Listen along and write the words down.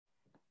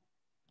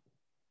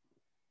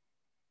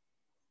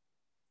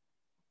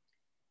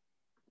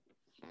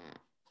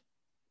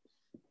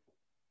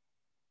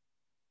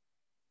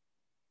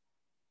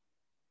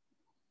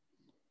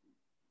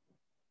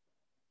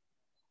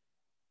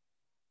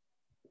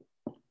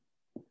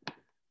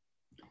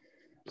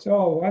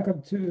So,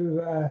 welcome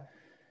to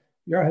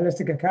your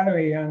Holistic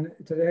Academy. And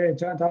today,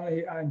 John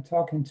Donnelly, I'm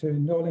talking to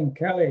Noeleen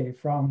Kelly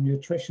from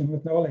Nutrition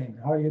with Noeleen.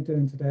 How are you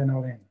doing today,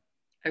 Noeleen?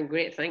 I'm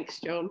great,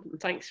 thanks, John.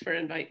 And thanks for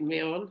inviting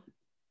me on.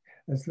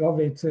 It's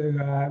lovely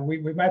to,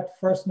 we met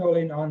first,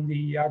 Noeleen, on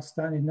the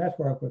Outstanding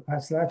Network with Pat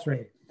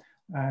Slattery.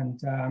 And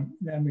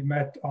then we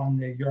met on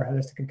the Your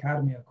Holistic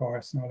Academy, of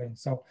course, Noeleen.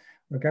 So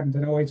we're getting to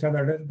know each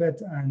other a little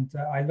bit. And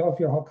I love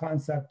your whole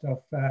concept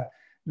of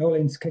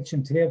Noeleen's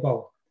kitchen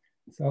table.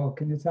 So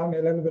can you tell me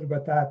a little bit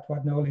about that,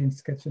 what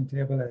Noeleen's kitchen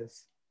table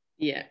is?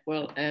 Yeah,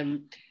 well,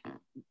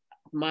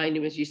 my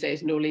name, as you say,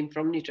 is Noeleen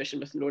from Nutrition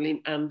with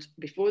Noeleen. And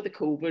before the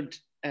COVID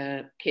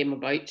came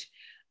about,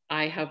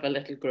 I have a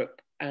little group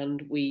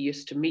and we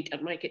used to meet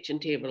at my kitchen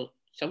table,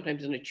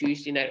 sometimes on a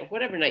Tuesday night or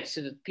whatever night,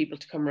 so that people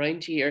to come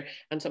around here.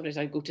 And sometimes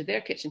I'd go to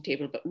their kitchen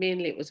table, but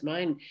mainly it was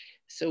mine.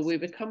 So we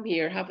would come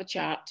here, have a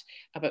chat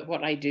about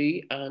what I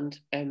do. And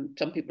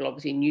some people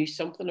obviously knew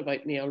something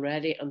about me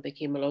already and they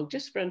came along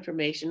just for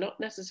information, not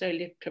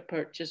necessarily to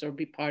purchase or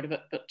be part of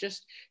it, but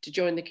just to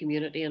join the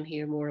community and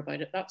hear more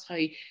about it. That's how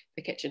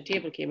the kitchen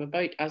table came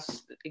about,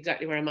 as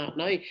exactly where I'm at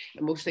now. And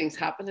most things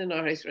happen in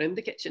our house around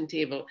the kitchen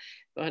table.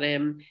 But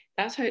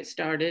that's how it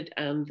started.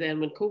 And then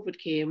when COVID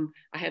came,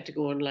 I had to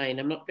go online.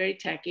 I'm not very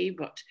techie,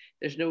 but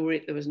there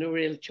was no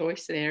real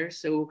choice there.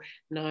 So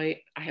now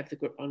I have the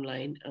group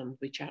online and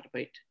we chat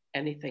about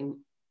anything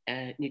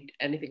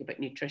about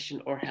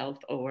nutrition or health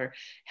or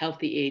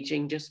healthy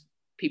aging, just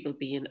people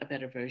being a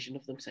better version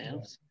of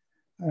themselves.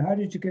 And how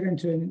did you get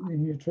into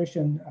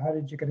nutrition? How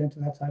did you get into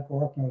that type of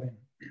work, Noeleen?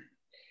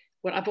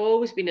 Well, I've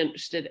always been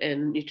interested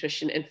in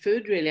nutrition and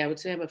food, really. I would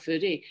say I'm a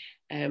foodie.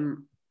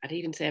 I'd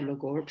even say I'm a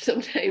gorb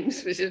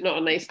sometimes, which is not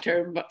a nice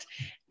term, but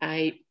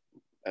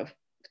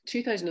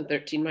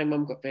 2013, my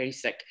mum got very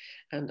sick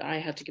and I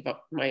had to give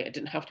up I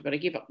didn't have to, but I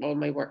gave up all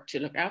my work to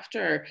look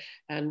after her.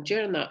 And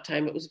during that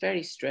time, it was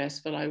very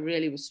stressful. I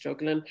really was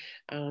struggling.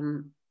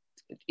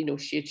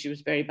 She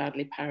was very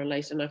badly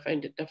paralyzed and I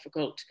found it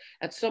difficult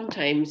at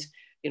sometimes,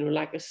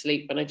 lack of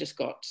sleep. And I just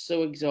got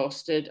so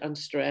exhausted and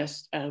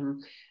stressed.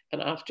 And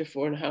after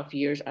 4.5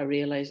 years, I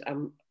realized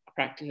I'm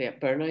practically at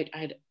burnout.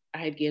 I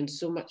had gained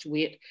so much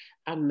weight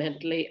and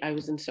mentally I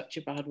was in such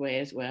a bad way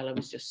as well. I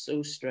was just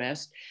so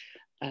stressed.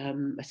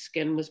 My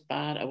skin was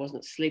bad. I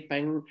wasn't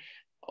sleeping,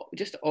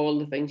 just all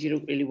the things you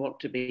don't really want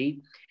to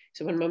be.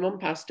 So when my mum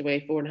passed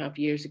away 4.5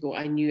 years ago,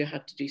 I knew I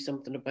had to do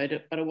something about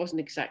it, but I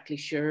wasn't exactly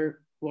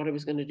sure what I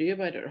was going to do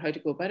about it or how to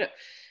go about it.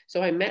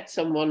 So I met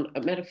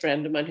a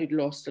friend of mine who'd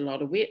lost a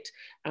lot of weight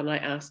and I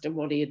asked him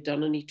what he had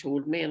done and he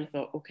told me and I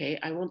thought, okay,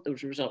 I want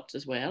those results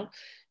as well.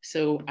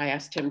 So I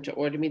asked him to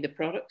order me the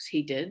products.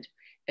 He did.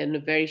 In a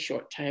very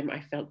short time, I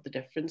felt the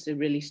difference. It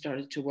really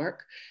started to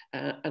work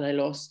and I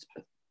lost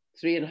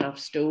 3.5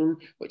 stone,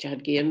 which I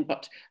had gained,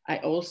 but I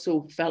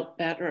also felt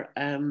better.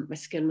 My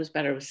skin was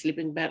better. I was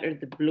sleeping better.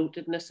 The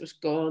bloatedness was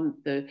gone.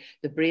 The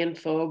brain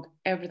fog,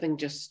 everything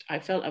I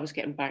felt I was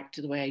getting back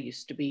to the way I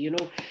used to be,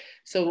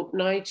 So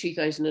now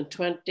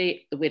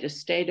 2020, the weight has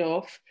stayed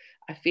off.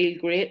 I feel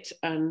great.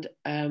 And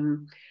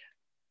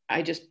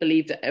I just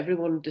believe that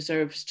everyone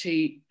deserves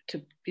to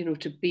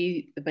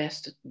be the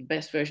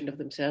best version of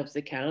themselves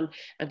they can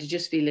and to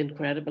just feel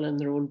incredible in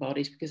their own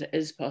bodies, because it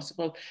is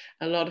possible.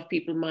 A lot of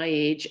people my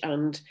age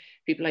and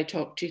people I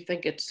talk to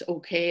think it's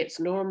okay, it's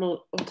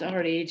normal, it's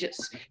our age,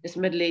 it's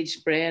middle-aged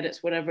spread,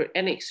 it's whatever,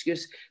 any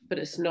excuse, but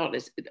it's not.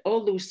 It's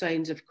all those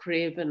signs of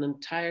craving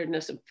and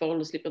tiredness and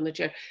falling asleep on the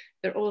chair.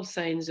 They're all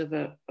signs of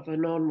a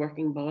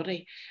non-working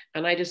body.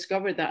 And I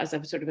discovered that as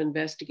I've sort of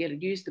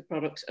investigated, used the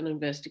products and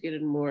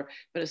investigated more.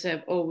 But as I say,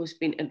 I've always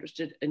been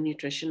interested in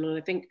nutrition. And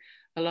I think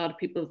a lot of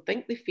people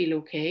think they feel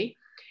okay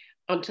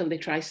until they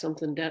try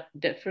something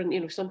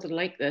different, something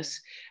like this,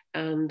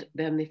 and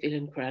then they feel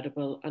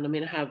incredible. And I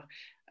mean,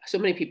 so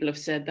many people have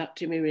said that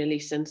to me really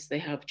since they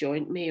have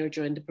joined me or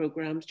joined the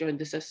programs, joined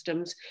the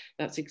systems.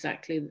 That's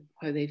exactly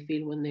how they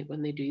feel when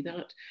they do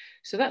that.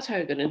 So that's how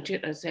I got into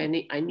it. As I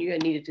knew I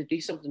needed to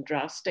do something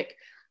drastic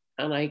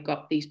and I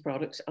got these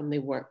products and they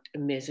worked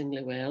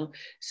amazingly well.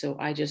 So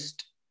I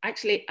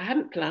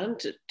hadn't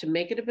planned to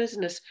make it a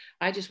business.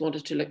 I just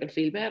wanted to look and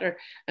feel better.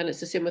 And it's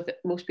the same with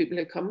most people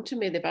who come to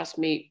me. They've asked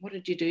me, what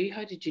did you do?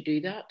 How did you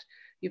do that?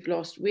 You've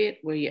lost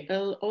weight. Were you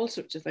ill? All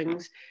sorts of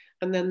things.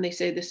 And then they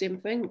say the same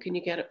thing. Can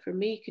you get it for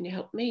me? Can you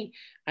help me?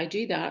 I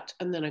do that.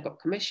 And then I got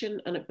commission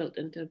and it built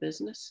into a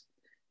business.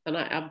 And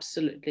I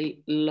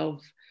absolutely love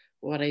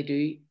what I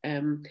do.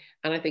 And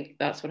I think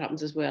that's what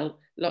happens as well.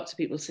 Lots of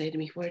people say to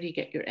me, where do you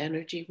get your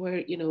energy?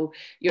 Where,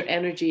 your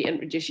energy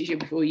introduces you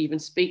before you even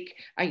speak.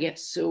 I get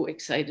so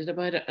excited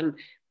about it. And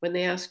when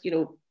they ask,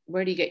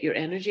 where do you get your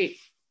energy?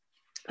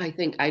 I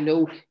think I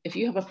know if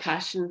you have a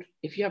passion,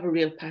 if you have a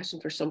real passion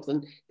for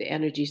something, the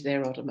energy's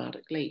there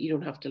automatically. You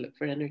don't have to look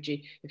for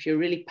energy. If you're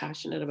really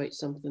passionate about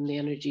something, the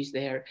energy's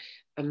there.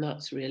 And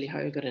that's really how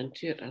I got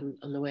into it and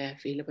the way I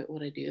feel about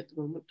what I do at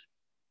the moment.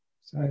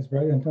 Sounds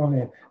brilliant,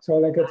 Tony.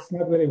 So it's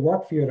not really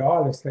work for you at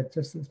all. It's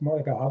it's more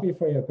like a hobby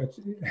for you. But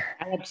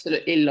I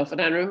absolutely love it.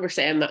 I remember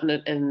saying that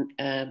in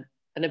an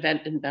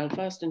event in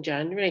Belfast in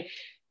January.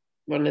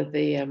 one of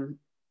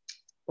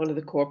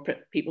the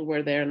corporate people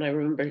were there, and I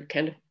remember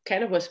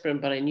kind of whispering,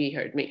 but I knew he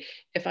heard me.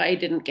 If I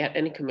didn't get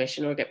any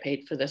commission or get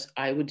paid for this,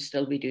 I would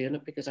still be doing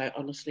it, because I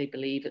honestly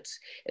believe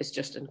it's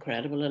just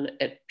incredible, and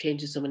it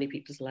changes so many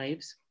people's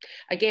lives.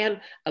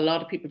 Again, a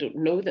lot of people don't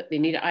know that they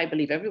need it. I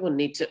believe everyone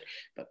needs it,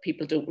 but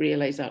people don't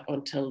realize that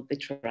until they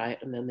try it,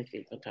 and then they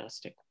feel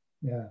fantastic.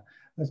 Yeah,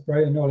 that's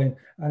brilliant, Noeleen.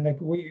 And like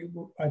we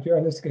at your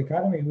Holistic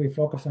Academy, we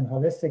focus on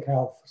holistic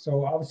health.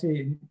 So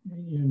obviously,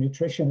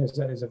 nutrition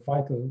is a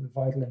vital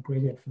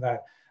ingredient for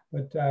that.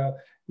 But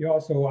you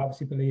also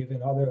obviously believe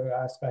in other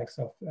aspects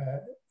of.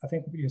 I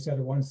think you said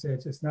at one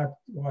stage, it's not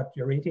what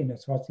you're eating;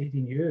 it's what's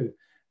eating you.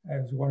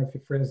 It was one of the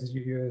phrases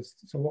you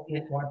used. So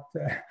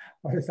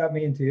what does that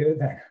mean to you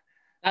then?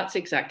 That's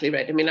exactly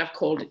right. I mean, I've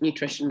called it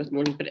nutrition with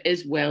Noeleen, but it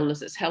is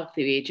wellness. It's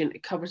healthy aging.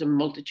 It covers a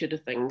multitude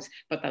of things,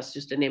 but that's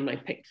just a name I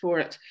picked for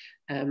it.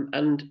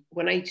 And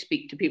when I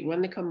speak to people,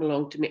 when they come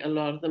along to me, a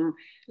lot of them,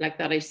 like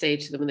that, I say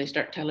to them when they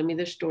start telling me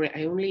their story,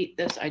 I only eat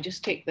this, I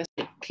just take this,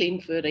 clean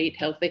food, I eat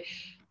healthy.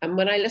 And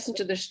when I listen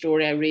to their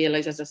story, I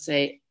realize, as I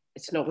say,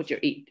 it's not what you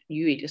eat,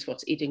 it's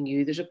what's eating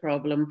you. There's a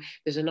problem.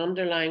 There's an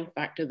underlying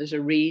factor. There's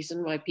a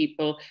reason why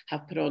people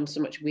have put on so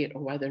much weight,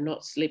 or why they're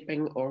not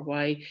sleeping, or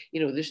why,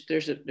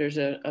 there's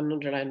an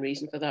underlying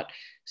reason for that.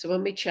 So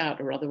when we chat,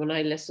 or rather when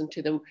I listen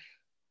to them,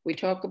 we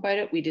talk about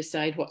it, we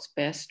decide what's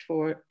best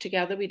for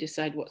together, we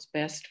decide what's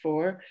best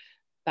for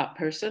that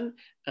person.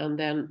 And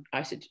then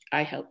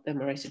I help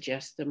them, or I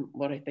suggest them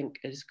what I think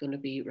is going to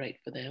be right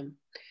for them.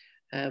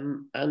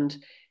 And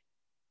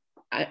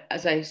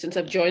since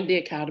I've joined the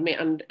academy,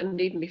 and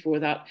even before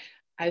that,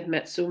 I've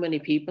met so many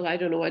people. I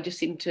don't know, I just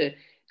seem to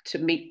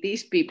meet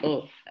these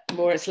people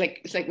more. It's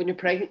like when you're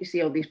pregnant, you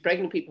see all these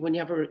pregnant people. When you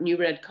have a new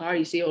red car,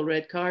 you see all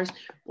red cars.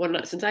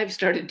 Since I've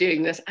started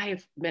doing this, I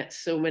have met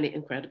so many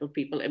incredible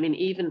people. I mean,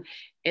 even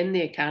in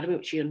the academy,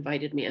 which you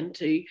invited me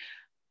into,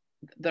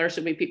 there are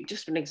so many people.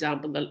 Just for an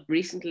example, that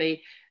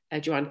recently,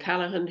 Joanne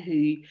Callahan,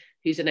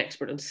 who's an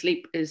expert on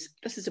sleep, this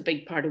is a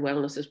big part of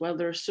wellness as well.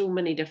 There are so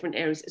many different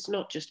areas. It's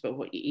not just about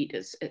what you eat.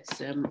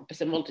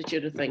 It's a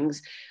multitude of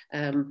things.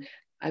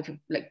 I've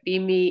like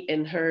Bimi,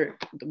 in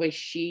the way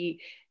she,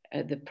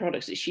 the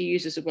products that she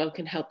uses as well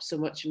can help so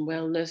much in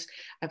wellness.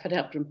 I've had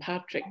help from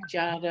Patrick,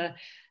 Jada,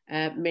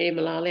 Mary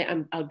Mullally.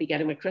 I'll be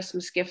getting my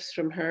Christmas gifts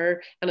from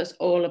her, and it's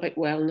all about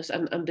wellness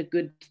and the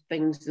good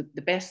things,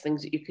 the best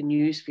things that you can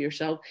use for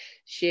yourself.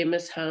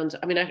 Seamus, Hans.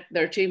 I mean,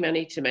 there are too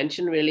many to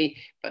mention really,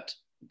 but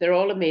they're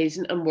all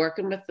amazing. And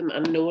working with them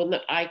and knowing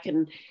that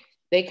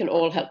they can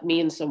all help me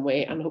in some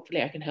way, and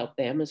hopefully I can help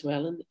them as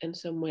well in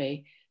some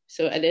way.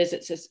 So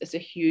it's a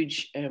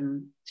huge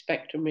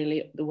spectrum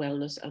really, the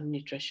wellness and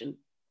nutrition.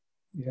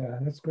 Yeah,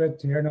 that's great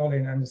to hear,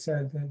 Noeleen. And as I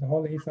said, the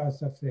whole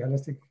ethos of the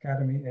Holistic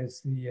Academy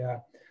is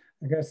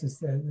I guess it's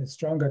the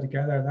stronger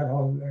together, that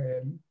whole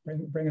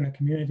bringing a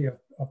community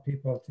of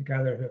people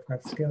together who've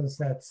got skill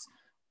sets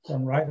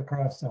from right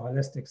across the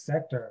holistic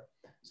sector.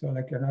 So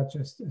like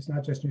it's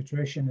not just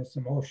nutrition, it's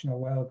emotional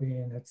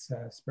well-being, it's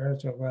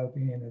spiritual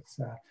well-being, it's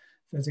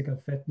physical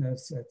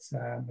fitness, it's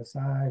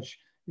massage,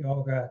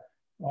 yoga,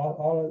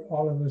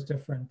 all of those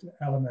different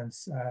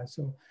elements.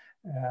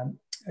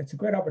 It's a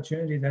great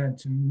opportunity then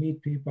to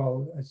meet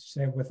people, as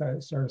you say, with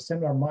a sort of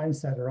similar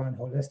mindset around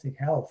holistic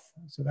health.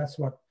 So that's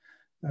what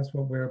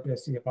we're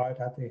basically about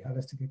at the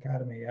Holistic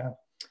Academy. Yeah.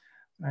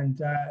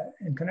 And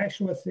in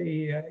connection with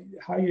the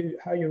how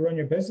you run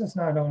your business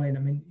now, Noeleen,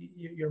 I mean,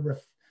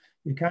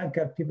 you can't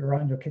get people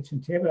around your kitchen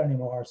table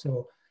anymore,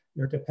 so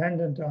you're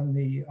dependent on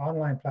the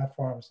online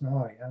platforms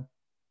now. Yeah.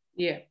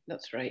 Yeah,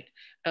 that's right.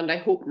 And I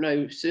hope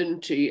now soon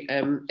to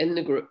in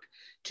the group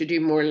to do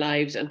more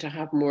lives and to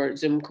have more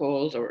Zoom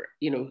calls, or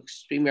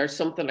stream or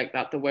something like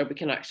that, where we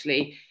can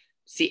actually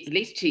see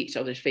each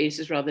other's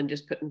faces rather than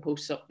just putting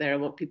posts up there. I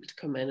want people to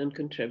come in and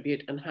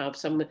contribute, and have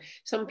some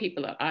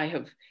people that I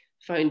have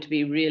found to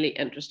be really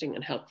interesting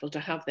and helpful, to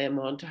have them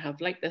on, to have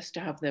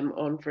them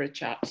on for a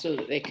chat, so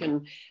that they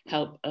can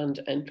help and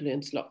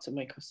influence lots of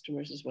my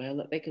customers as well,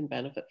 that they can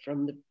benefit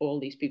from all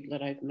these people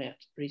that I've met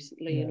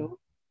recently. Yeah.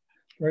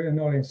 Brilliant,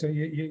 Noeleen. So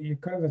you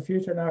kind of the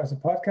future now as a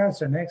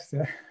podcaster next.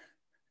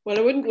 Well,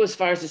 I wouldn't go as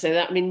far as to say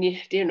that. I mean,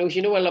 dear knows,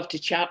 I love to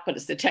chat, but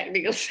it's the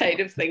technical side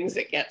of things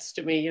that gets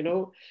to me,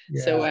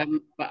 Yeah. So,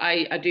 but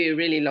I do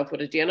really love what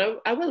I do, and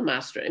I will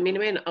master it. I mean,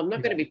 I'm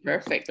not going to be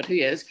perfect, but who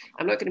is?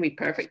 I'm not going to be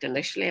perfect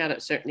initially at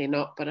it, certainly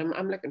not. But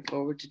I'm looking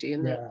forward to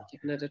doing that,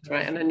 giving it a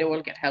try, and I know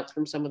I'll get help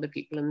from some of the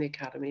people in the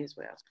academy as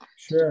well.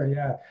 Sure,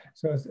 yeah.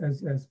 So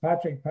as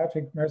Patrick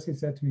Mercy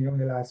said to me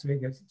only last week,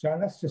 it's John,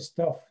 that's just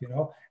stuff,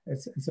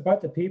 It's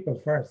about the people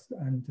first,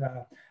 and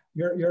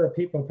you're a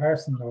people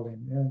person, Noeleen.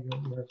 Yeah,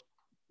 you're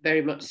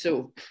very much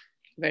so.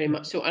 Very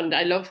much so. And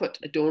I love what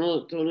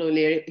Donald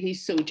O'Leary,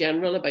 he's so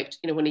general about,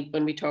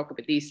 when we talk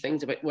about these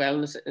things about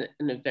wellness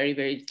in a very,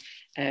 very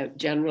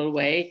general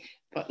way.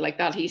 But like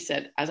that, he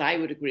said, as I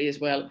would agree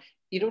as well,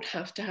 you don't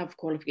have to have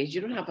qualifications.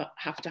 You don't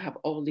have to have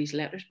all these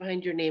letters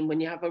behind your name. When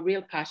you have a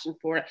real passion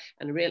for it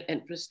and a real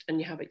interest, and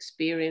you have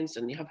experience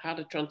and you have had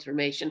a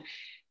transformation,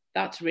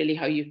 that's really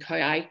how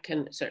I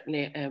can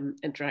certainly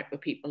interact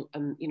with people,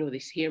 and you know, they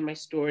hear my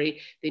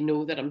story, they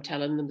know that I'm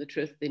telling them the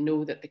truth, they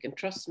know that they can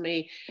trust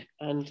me,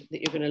 and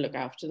that you're going to look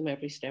after them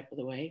every step of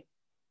the way.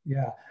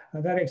 Yeah,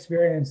 and that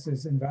experience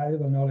is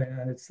invaluable, Noeleen,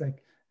 and it's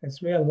like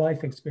it's real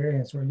life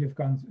experience where you've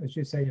gone, as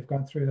you say, you've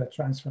gone through that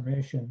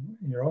transformation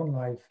in your own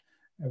life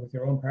with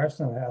your own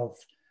personal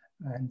health,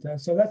 and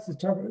so that's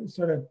the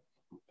sort of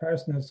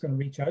person that's going to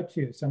reach out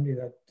to you, somebody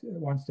that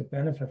wants to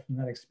benefit from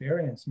that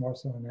experience more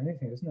so than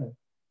anything, isn't it?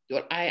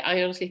 Well,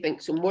 I honestly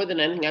think so. More than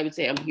anything, I would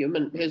say I'm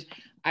human, because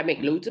I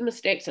make loads of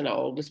mistakes, and I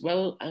always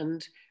will.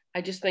 And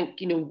I just think,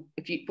 you know,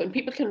 when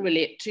people can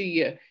relate to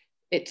you,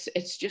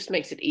 it's just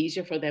makes it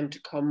easier for them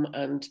to come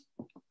and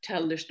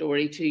tell their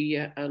story to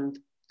you, and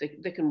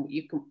they can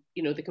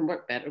you know, they can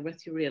work better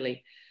with you,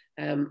 really.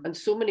 And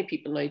so many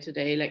people now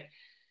today, like,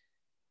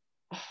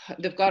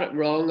 they've got it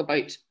wrong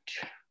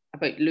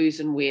about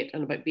losing weight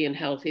and about being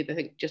healthy. They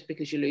think just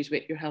because you lose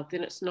weight, you're healthy,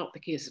 and it's not the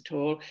case at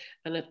all.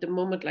 And at the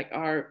moment, like,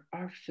 our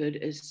food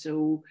is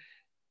so,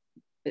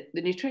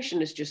 the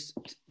nutrition is just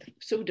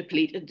so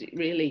depleted,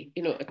 really.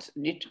 You know,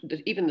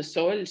 even the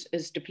soil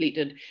is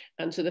depleted,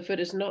 and so the food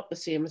is not the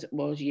same as it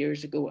was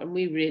years ago. And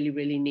we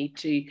really need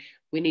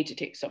to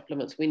take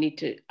supplements. We need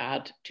to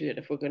add to it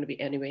if we're going to be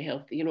anyway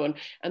healthy. You know,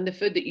 and the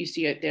food that you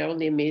see out there, all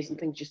the amazing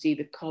things you see,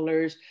 the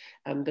colors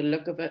and the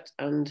look of it,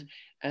 and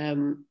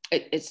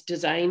it's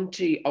designed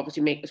to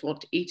obviously make us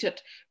want to eat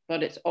it,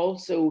 but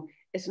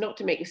it's not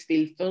to make us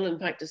feel full. In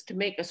fact, it's to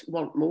make us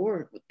want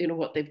more, you know,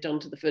 what they've done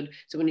to the food.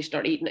 So when you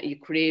start eating it, you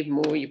crave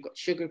more, you've got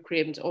sugar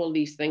cravings, all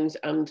these things.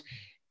 And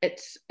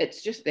it's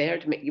just there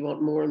to make you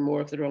want more and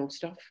more of the wrong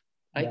stuff,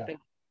 I think.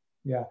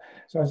 Yeah.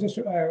 So I was just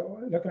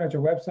looking at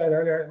your website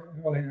earlier,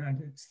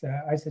 and it's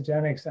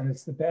isogenics, and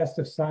it's the best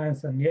of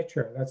science and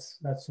nature.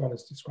 That's what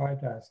it's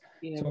described as.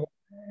 Yeah. So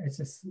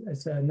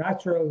it's a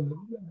natural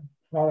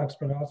products,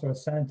 but also a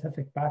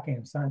scientific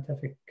backing,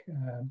 scientific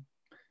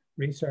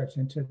research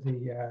into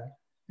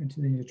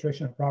the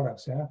nutritional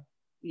products.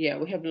 Yeah,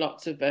 we have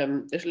lots of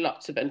there's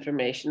lots of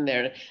information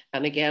there.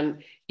 And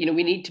again, you know,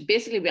 we need to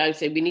basically, I would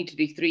say, we need to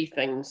do three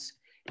things.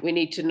 We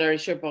need to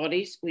nourish our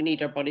bodies, we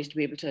need our bodies to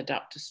be able to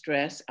adapt to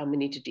stress, and we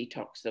need to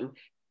detox them.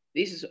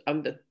 This is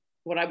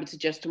what I would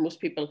suggest to most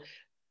people.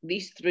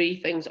 These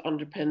three things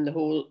underpin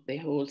the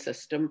whole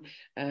system.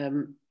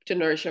 To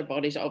nourish our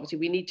bodies, obviously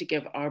we need to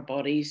give our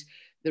bodies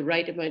the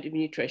right amount of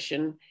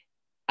nutrition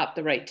at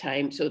the right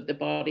time, so that the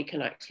body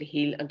can actually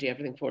heal and do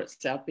everything for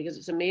itself, because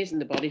it's amazing,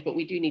 the body, but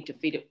we do need to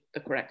feed it the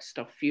correct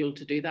stuff, fuel,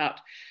 to do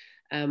that.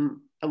 And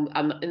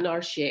in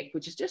our shake,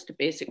 which is just a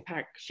basic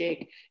pack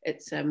shake,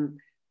 it's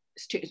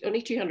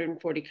only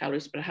 240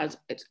 calories, but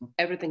it's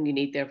everything you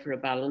need there for a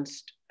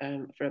balanced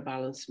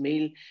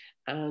meal.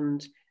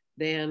 And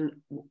then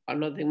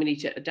another thing, we need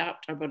to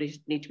adapt. Our bodies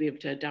need to be able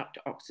to adapt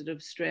to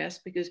oxidative stress,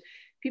 because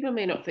people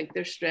may not think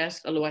they're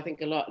stressed, although I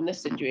think a lot in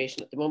this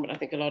situation at the moment, I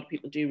think a lot of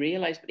people do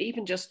realize. But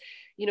even just,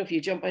 you know, if you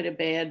jump out of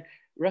bed,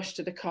 rush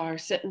to the car,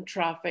 sit in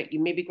traffic, you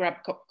maybe grab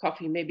a cup of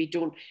coffee, maybe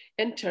don't,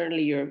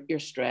 internally you're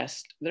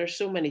stressed. There are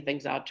so many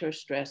things add to our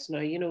stress now.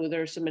 You know,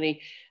 there are so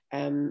many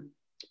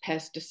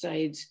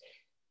pesticides,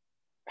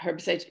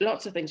 herbicides,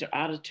 lots of things are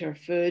added to our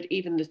food.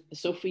 Even the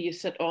sofa you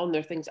sit on,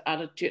 there are things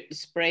added to it. The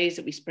sprays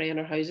that we spray in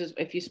our houses,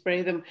 if you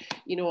spray them,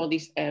 you know, all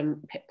these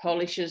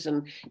polishes,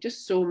 and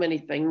just so many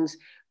things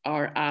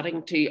are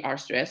adding to our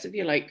stress, if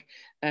you like.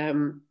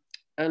 And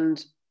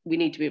we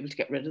need to be able to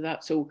get rid of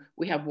that. So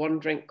we have one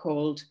drink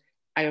called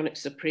Ionic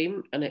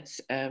Supreme, and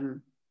it's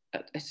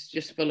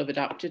just full of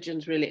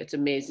adaptogens, really. It's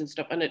amazing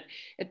stuff. And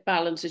it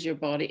balances your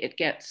body. It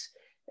gets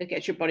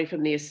your body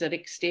from the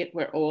acidic state,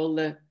 where all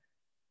the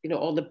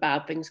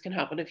bad things can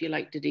happen, if you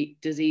like,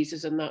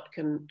 diseases, and that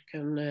can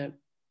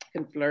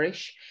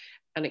flourish.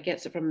 And it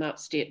gets it from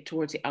that state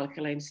towards the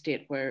alkaline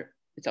state, where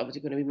it's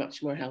obviously going to be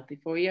much more healthy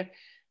for you.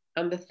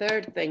 And the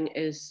third thing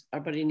is our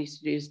body needs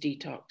to do is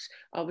detox.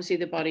 Obviously,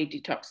 the body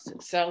detoxes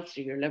itself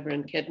through your liver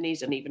and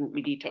kidneys, and even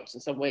we detox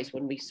in some ways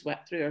when we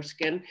sweat through our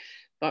skin.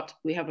 But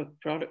we have a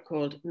product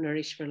called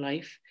Nourish for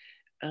Life,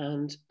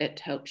 and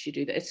it helps you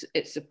do that.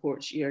 It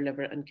supports your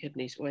liver and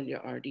kidneys while you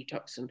are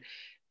detoxing.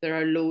 There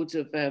are loads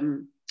of,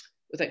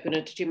 without going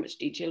into too much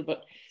detail,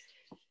 but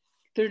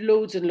there are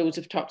loads and loads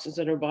of toxins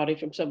in our body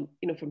from some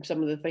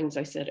of the things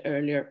I said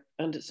earlier.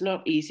 And it's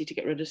not easy to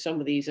get rid of some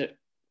of these.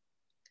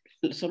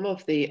 Some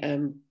of the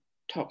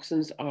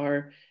toxins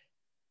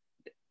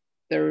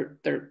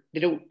they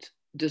don't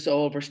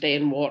dissolve or stay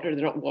in water.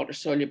 They're not water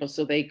soluble,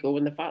 so they go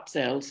in the fat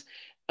cells.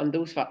 And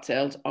those fat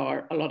cells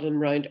are a lot of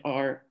them around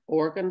our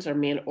organs, our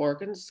main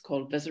organs,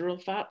 called visceral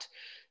fat.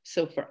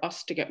 So for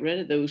us to get rid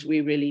of those,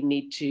 we really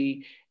need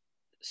to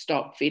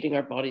stop feeding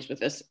our bodies with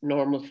this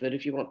normal food,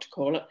 if you want to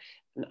call it.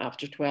 And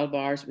after 12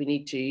 hours, we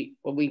need to,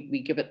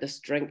 we give it this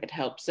drink. It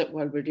helps it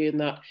while we're doing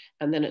that.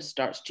 And then it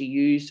starts to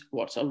use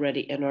what's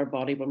already in our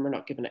body when we're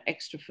not giving it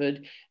extra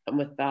food. And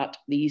with that,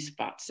 these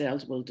fat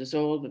cells will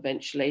dissolve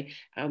eventually,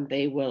 and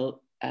they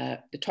will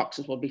the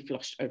toxins will be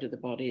flushed out of the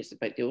body. It's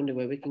about the only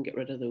way we can get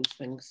rid of those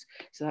things.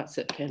 So that's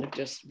it, kind of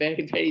just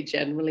very, very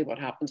generally what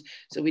happens.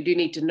 So we do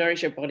need to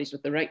nourish our bodies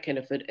with the right kind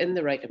of food in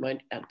the right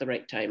amount at the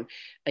right time.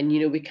 And,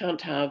 you know, we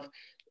can't have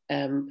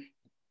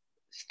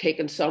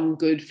taken some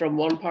good from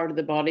one part of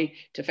the body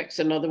to fix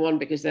another one,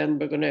 because then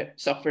we're going to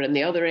suffer in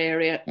the other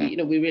area. You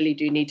know, we really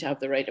do need to have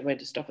the right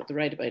amount of stuff at the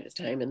right amount of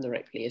time in the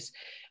right place.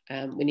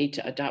 We need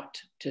to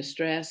adapt to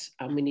stress,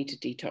 and we need to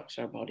detox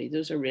our body.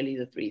 Those are really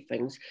the three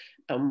things.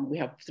 We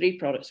have 3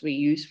 products we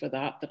use for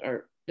that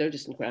they're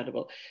just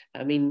incredible.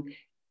 I mean,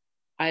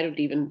 I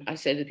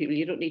say to people,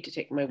 you don't need to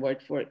take my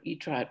word for it. You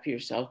try it for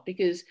yourself,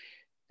 because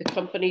the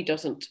company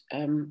doesn't,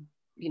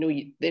 you know,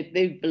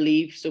 they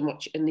believe so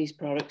much in these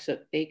products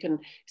that they can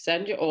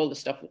send you all the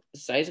stuff the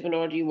size of an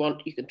order you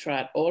want. You can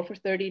try it all for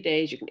 30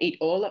 days. You can eat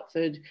all that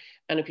food.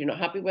 And if you're not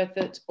happy with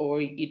it,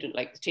 or you don't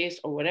like the taste,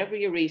 or whatever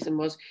your reason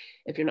was,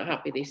 if you're not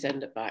happy, they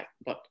send it back.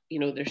 But, you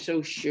know, they're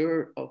so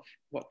sure of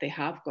what they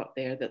have got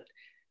there that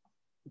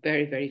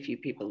very, very few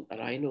people that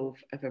I know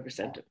have ever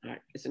sent it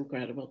back. It's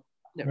incredible.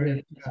 It really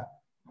is.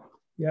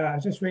 Yeah, I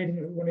was just reading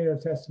one of your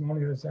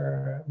testimonials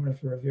or one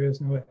of your reviews,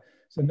 Noeleen.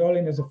 So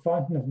Noeleen is a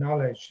fountain of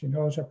knowledge. She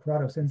knows her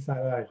products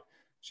inside out.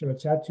 She will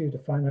chat to you to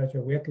find out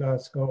your weight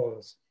loss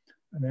goals,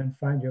 and then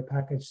find your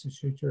package to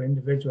suit your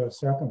individual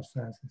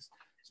circumstances.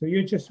 So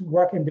you just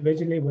work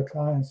individually with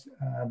clients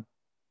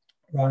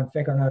around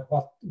figuring out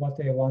what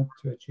they want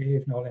to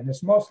achieve, Noeleen.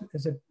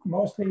 Is it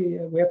mostly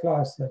weight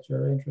loss that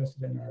you're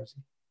interested in, or is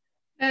it?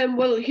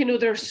 Well, you know,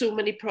 there are so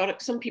many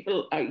products. Some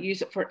people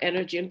use it for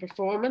energy and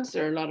performance.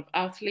 There are a lot of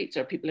athletes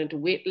or people into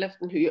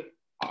weightlifting who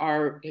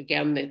are,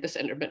 again, this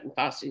intermittent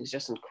fasting is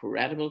just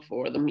incredible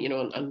for them, you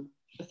know, and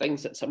the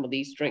things that some of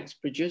these drinks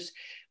produce.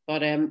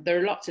 But there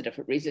are lots of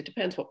different reasons. It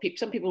depends what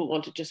some people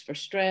want it just for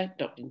stress,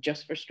 not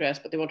just for stress,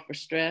 but they want it for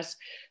stress.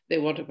 They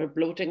want it for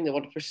bloating. They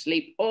want it for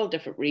sleep, all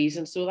different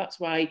reasons. So that's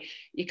why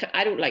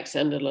I don't like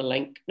sending a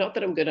link. Not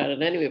that I'm good at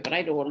it anyway, but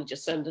I don't want to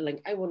just send a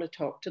link. I want to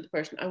talk to the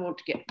person. I want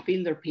to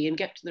feel their pain,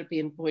 get to their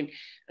pain point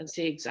and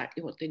say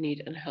exactly what they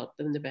need and help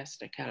them the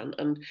best I can.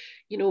 And,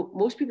 you know,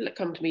 most people that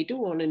come to me don't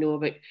want to know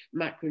about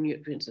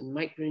macronutrients and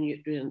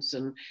micronutrients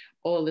and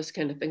all this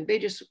kind of thing. They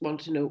just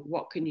want to know,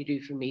 what can you do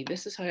for me?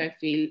 This is how I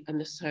feel,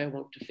 and this is how I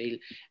want to feel.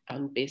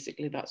 And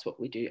basically that's what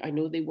we do. I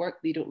know they work.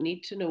 They don't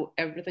need to know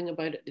everything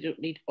about it. They don't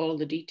need all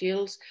the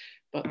details,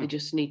 but they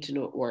just need to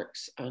know it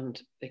works, and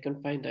they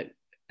can find that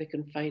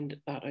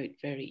out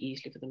very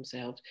easily for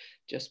themselves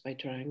just by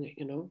trying it,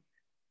 you know.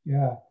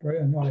 Yeah,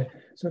 brilliant.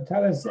 So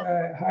tell us,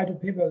 how do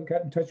people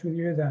get in touch with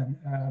you then?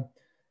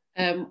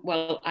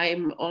 Well,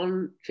 I'm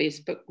on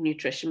Facebook,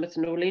 Nutrition with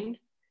Noeleen.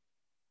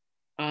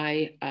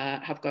 I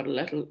have got a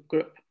little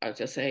group,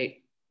 as I say,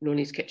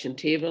 Noeleen's Kitchen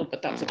Table,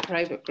 but that's a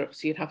private group,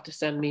 so you'd have to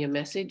send me a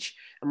message.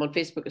 I'm on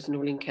Facebook as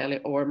Noeleen Kelly,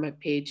 or my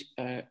page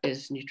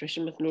is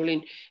Nutrition with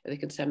Noeleen. They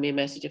can send me a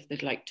message if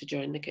they'd like to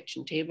join the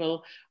kitchen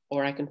table,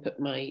 or I can put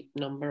my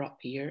number up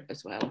here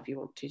as well. If you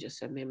want to, just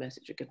send me a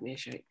message or give me a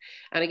shout.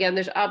 And again,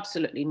 there's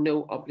absolutely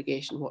no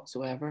obligation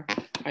whatsoever.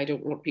 I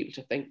don't want people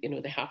to think, you know,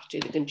 they have to.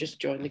 They can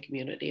just join the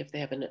community if they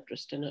have an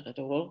interest in it at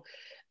all.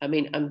 I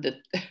mean, and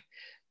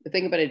the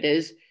thing about it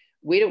is,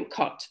 we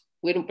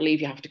don't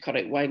believe you have to cut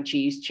out wine,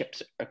 cheese,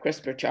 chips, or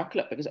crisp or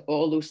chocolate, because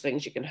all those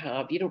things you can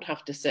have. You don't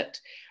have to sit.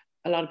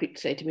 A lot of people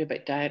say to me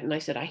about diet, and I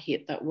said, I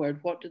hate that word.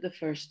 What do the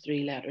first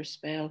 3 letters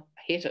spell?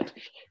 I hate it.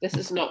 This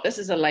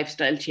is a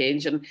lifestyle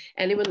change. And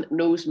anyone that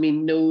knows me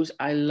knows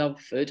I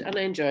love food, and I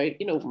enjoy,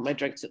 you know, my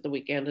drinks at the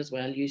weekend as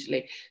well,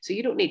 usually. So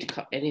you don't need to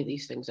cut any of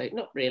these things out.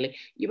 Not really.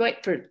 You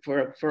might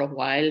for a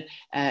while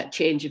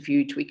change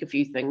tweak a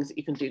few things that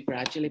you can do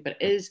gradually,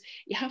 but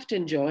you have to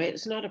enjoy it.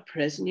 It's not a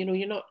prison. You know,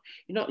 you're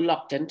not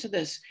locked into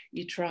this.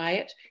 You try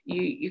it.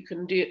 You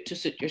can do it to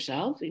suit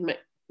yourself. We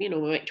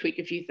might tweak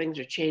a few things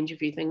or change a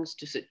few things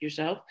to suit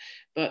yourself,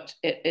 but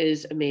it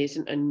is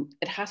amazing, and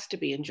it has to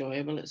be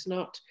enjoyable. It's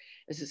not,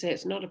 as I say,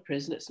 it's not a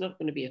prison. It's not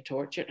going to be a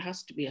torture. It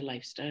has to be a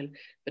lifestyle,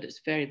 but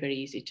it's very, very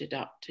easy to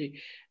adapt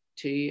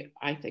to,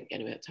 I think,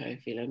 anyway, that's how I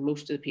feel. And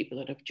most of the people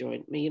that have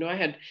joined me, you know, I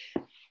had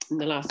in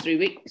the last 3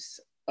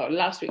 weeks, or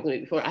last week and the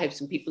week before, I have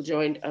some people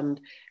joined,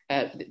 and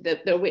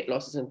their weight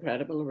loss is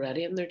incredible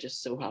already, and they're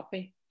just so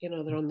happy. You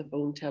know, they're on the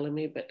phone telling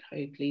me about how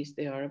pleased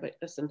they are about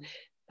this, and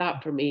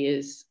that for me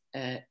is,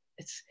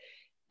 it's,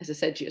 as I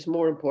said to you, it's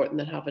more important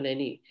than having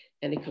any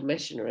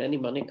commission or any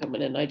money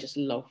coming in. I just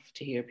love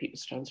to hear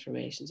people's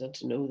transformations and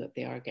to know that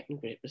they are getting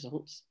great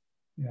results.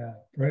 Yeah,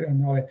 brilliant,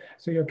 Noeleen.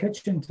 So your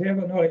kitchen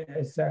table, Noeleen,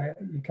 is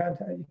you can't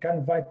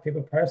invite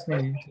people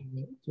personally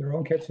to your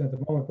own kitchen at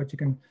the moment, but you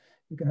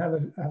can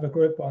have a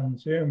group on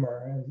Zoom,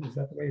 or is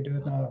that the way you do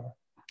it now?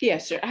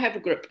 Yes, sir. I have a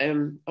group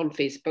on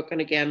Facebook,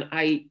 and again,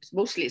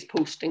 mostly it's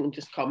posting and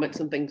just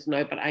comments and things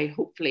now, but I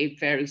hopefully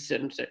very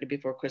soon, certainly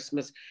before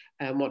Christmas,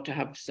 want to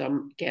have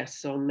some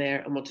guests on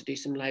there and want to do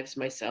some lives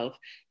myself.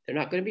 They're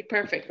not going to be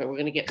perfect, but we're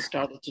going to get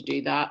started to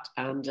do that,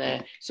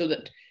 and so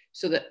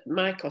that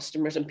my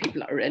customers and people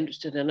that are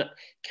interested in it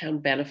can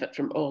benefit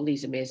from all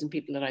these amazing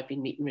people that I've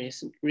been meeting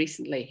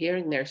recently,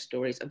 hearing their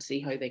stories and see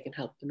how they can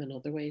help them in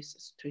other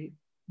ways too.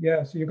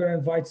 Yeah, so you're going to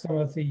invite some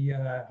of the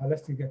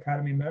Holistic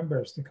Academy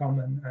members to come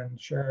and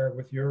share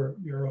with your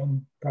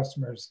own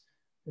customers.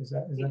 Is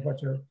that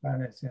what your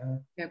plan is? Yeah.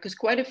 Yeah, because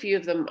quite a few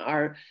of them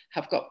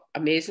have got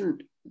amazing.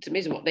 It's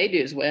amazing what they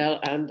do as well,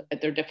 and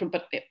they're different,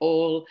 but they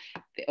all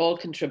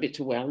contribute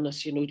to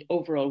wellness. You know,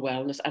 overall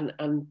wellness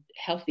and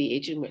healthy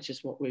aging, which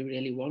is what we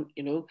really want.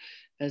 You know,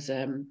 as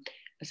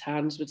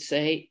Hans would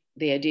say,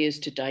 the idea is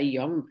to die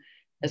young,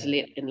 as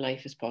late in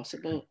life as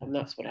possible, and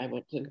that's what I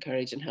want to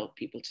encourage and help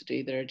people to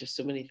do. There are just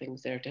so many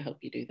things there to help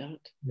you do that.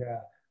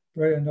 Yeah,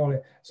 brilliant,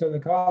 Noeleen. So the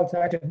call to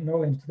action,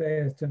 Noeleen, today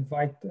is to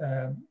invite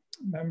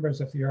members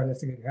of the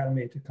Holistic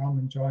Academy to come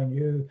and join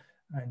you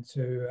and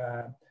to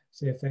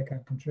see if they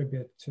can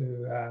contribute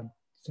to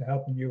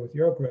helping you with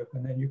your group,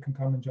 and then you can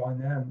come and join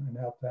them and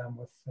help them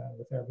with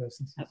their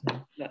businesses.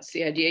 That's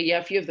the idea. Yeah,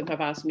 a few of them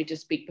have asked me to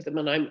speak with them,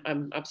 and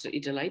I'm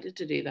absolutely delighted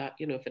to do that.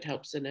 You know, if it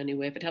helps in any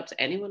way, if it helps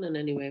anyone in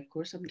any way, of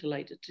course, I'm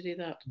delighted to do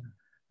that. Yeah.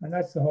 And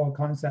that's the whole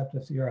concept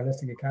of your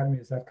Holistic Academy,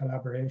 is that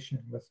collaboration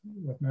with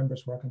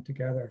members working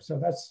together. So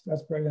that's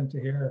brilliant to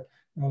hear,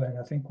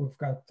 Noeleen. I think we've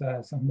got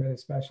something really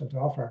special to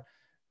offer.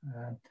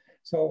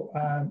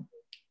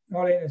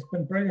 Noeleen, it's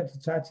been brilliant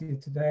to chat to you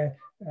today.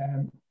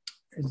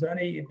 Is there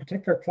any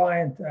particular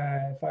client,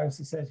 if I was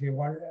to say to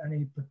you,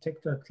 any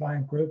particular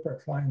client group or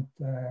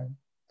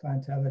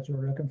clientele that you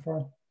were looking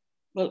for?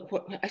 Well,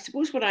 I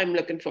suppose what I'm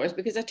looking for is,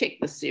 because I take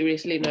this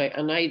seriously now,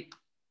 and I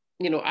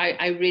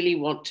really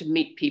want to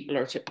meet people,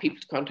 or people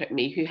to contact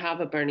me who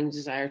have a burning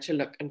desire to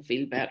look and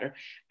feel better,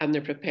 and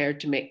they're prepared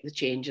to make the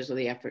changes or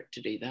the effort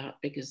to do that,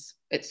 because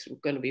it's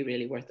going to be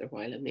really worth their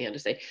while in the end. I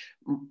say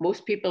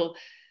most people,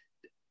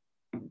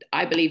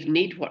 I believe,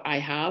 need what I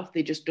have.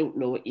 They just don't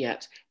know it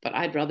yet. But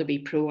I'd rather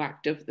be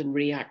proactive than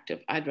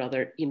reactive. I'd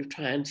rather,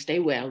 try and stay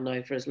well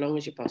now for as long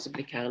as you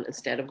possibly can,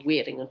 instead of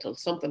waiting until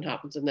something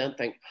happens and then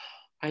think,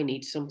 I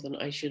need something.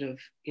 I should have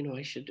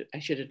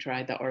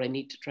tried that, or I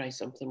need to try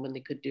something, when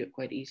they could do it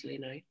quite easily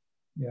now.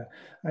 Yeah,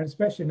 and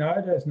especially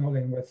nowadays,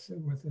 Noeleen, with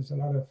there's a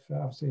lot of,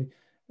 obviously,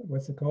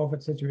 with the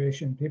COVID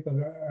situation, people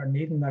are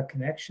needing that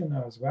connection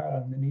now as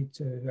well, and they need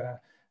to.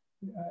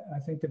 I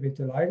think they'd be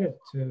delighted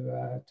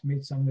to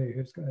meet somebody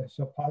who's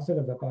so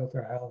positive about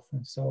their health,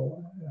 and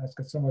so has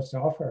got so much to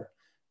offer,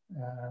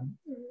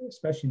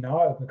 especially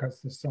now,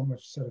 because there's so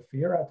much sort of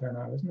fear out there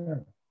now, isn't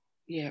there?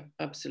 Yeah,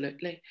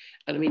 absolutely.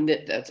 And I mean,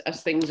 that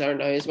as things are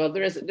now as well,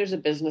 there's a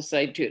business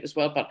side to it as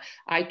well, but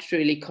I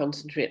truly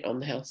concentrate on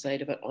the health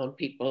side of it, on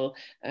people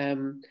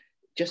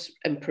just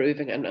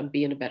improving and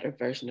being a better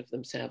version of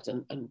themselves,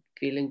 and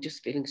feeling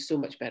so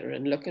much better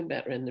and looking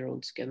better in their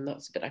own skin.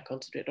 That's the bit I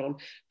concentrate on.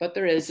 But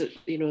there is,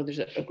 there's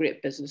a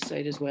great business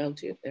side as well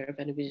too, if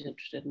anybody's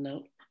interested in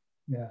that.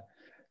 Yeah.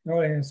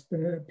 Noeleen, it's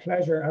been a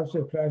pleasure,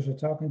 absolute pleasure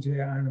talking to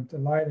you, and I'm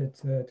delighted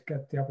to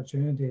get the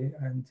opportunity.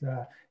 And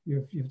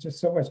you've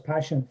just so much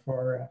passion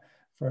for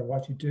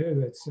what you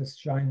do. It's just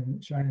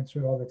shining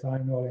through all the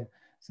time, Noeleen.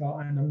 So,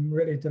 and I'm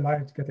really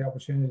delighted to get the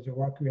opportunity to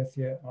work with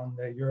you on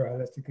the Euro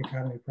Holistic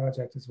Academy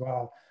project as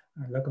well.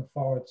 And looking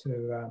forward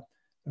to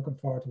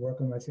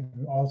working with you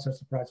on all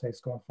sorts of projects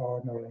going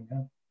forward, Noeleen.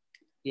 Yeah?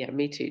 Yeah,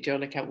 me too,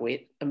 John. I can't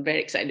wait. I'm very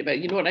excited about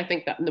it. You know what? I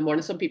think that in the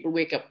morning, some people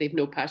wake up, they've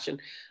no passion.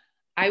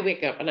 I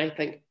wake up and I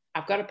think,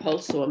 I've got a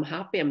pulse, so I'm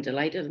happy, I'm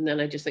delighted. And then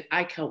I just think,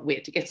 I can't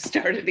wait to get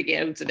started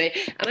again today.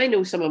 And I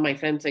know some of my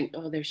friends think,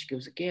 oh, there she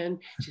goes again.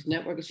 She's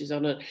networking,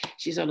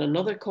 she's on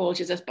another call,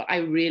 she's this, but I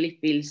really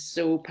feel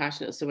so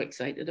passionate, so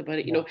excited about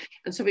it,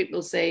 And some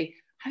people say,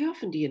 how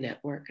often do you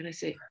network? And I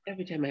say,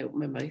 every time I open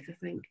my mouth, I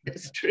think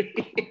it's true.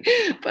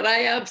 But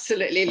I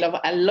absolutely love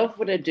it. I love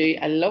what I do.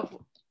 I love,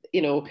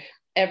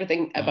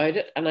 everything about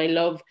it. And I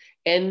love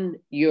in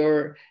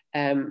the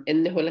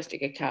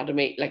Holistic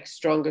Academy, like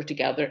Stronger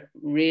Together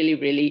really,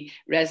 really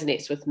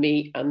resonates with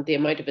me, and the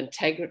amount of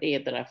integrity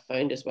that I've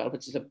found as well,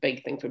 which is a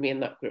big thing for me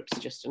in that group,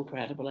 is just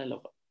incredible. I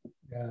love it.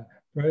 Yeah,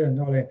 brilliant,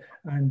 Noeleen.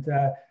 And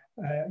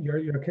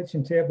your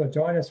kitchen table,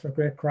 join us for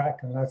great crack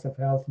and lots of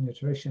health and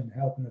nutrition,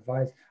 help and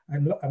advice.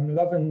 I'm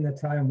loving the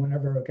time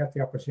whenever I get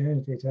the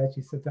opportunity to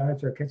actually sit down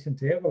at your kitchen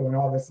table when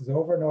all this is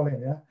over,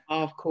 Noeleen. Yeah.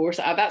 Of course,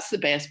 that's the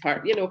best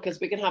part, because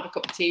we can have a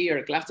cup of tea or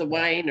a glass of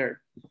wine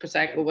or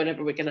prosecco,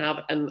 whatever we can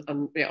have, and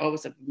we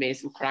always have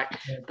amazing crack.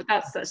 Yeah. But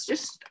that's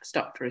just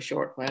stopped for a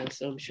short while,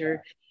 so I'm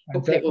sure.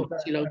 Hopefully it won't be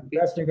too long. I'm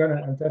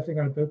definitely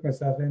gonna book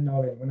myself in,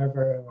 Noeleen,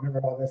 whenever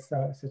all this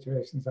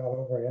situation's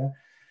all over. Yeah.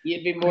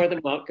 You'd be more than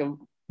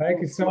welcome.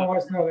 Thank you so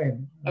much,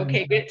 Noeleen.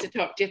 Okay, great to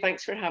talk to you.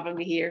 Thanks for having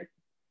me here.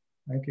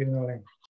 Thank you, Noeleen.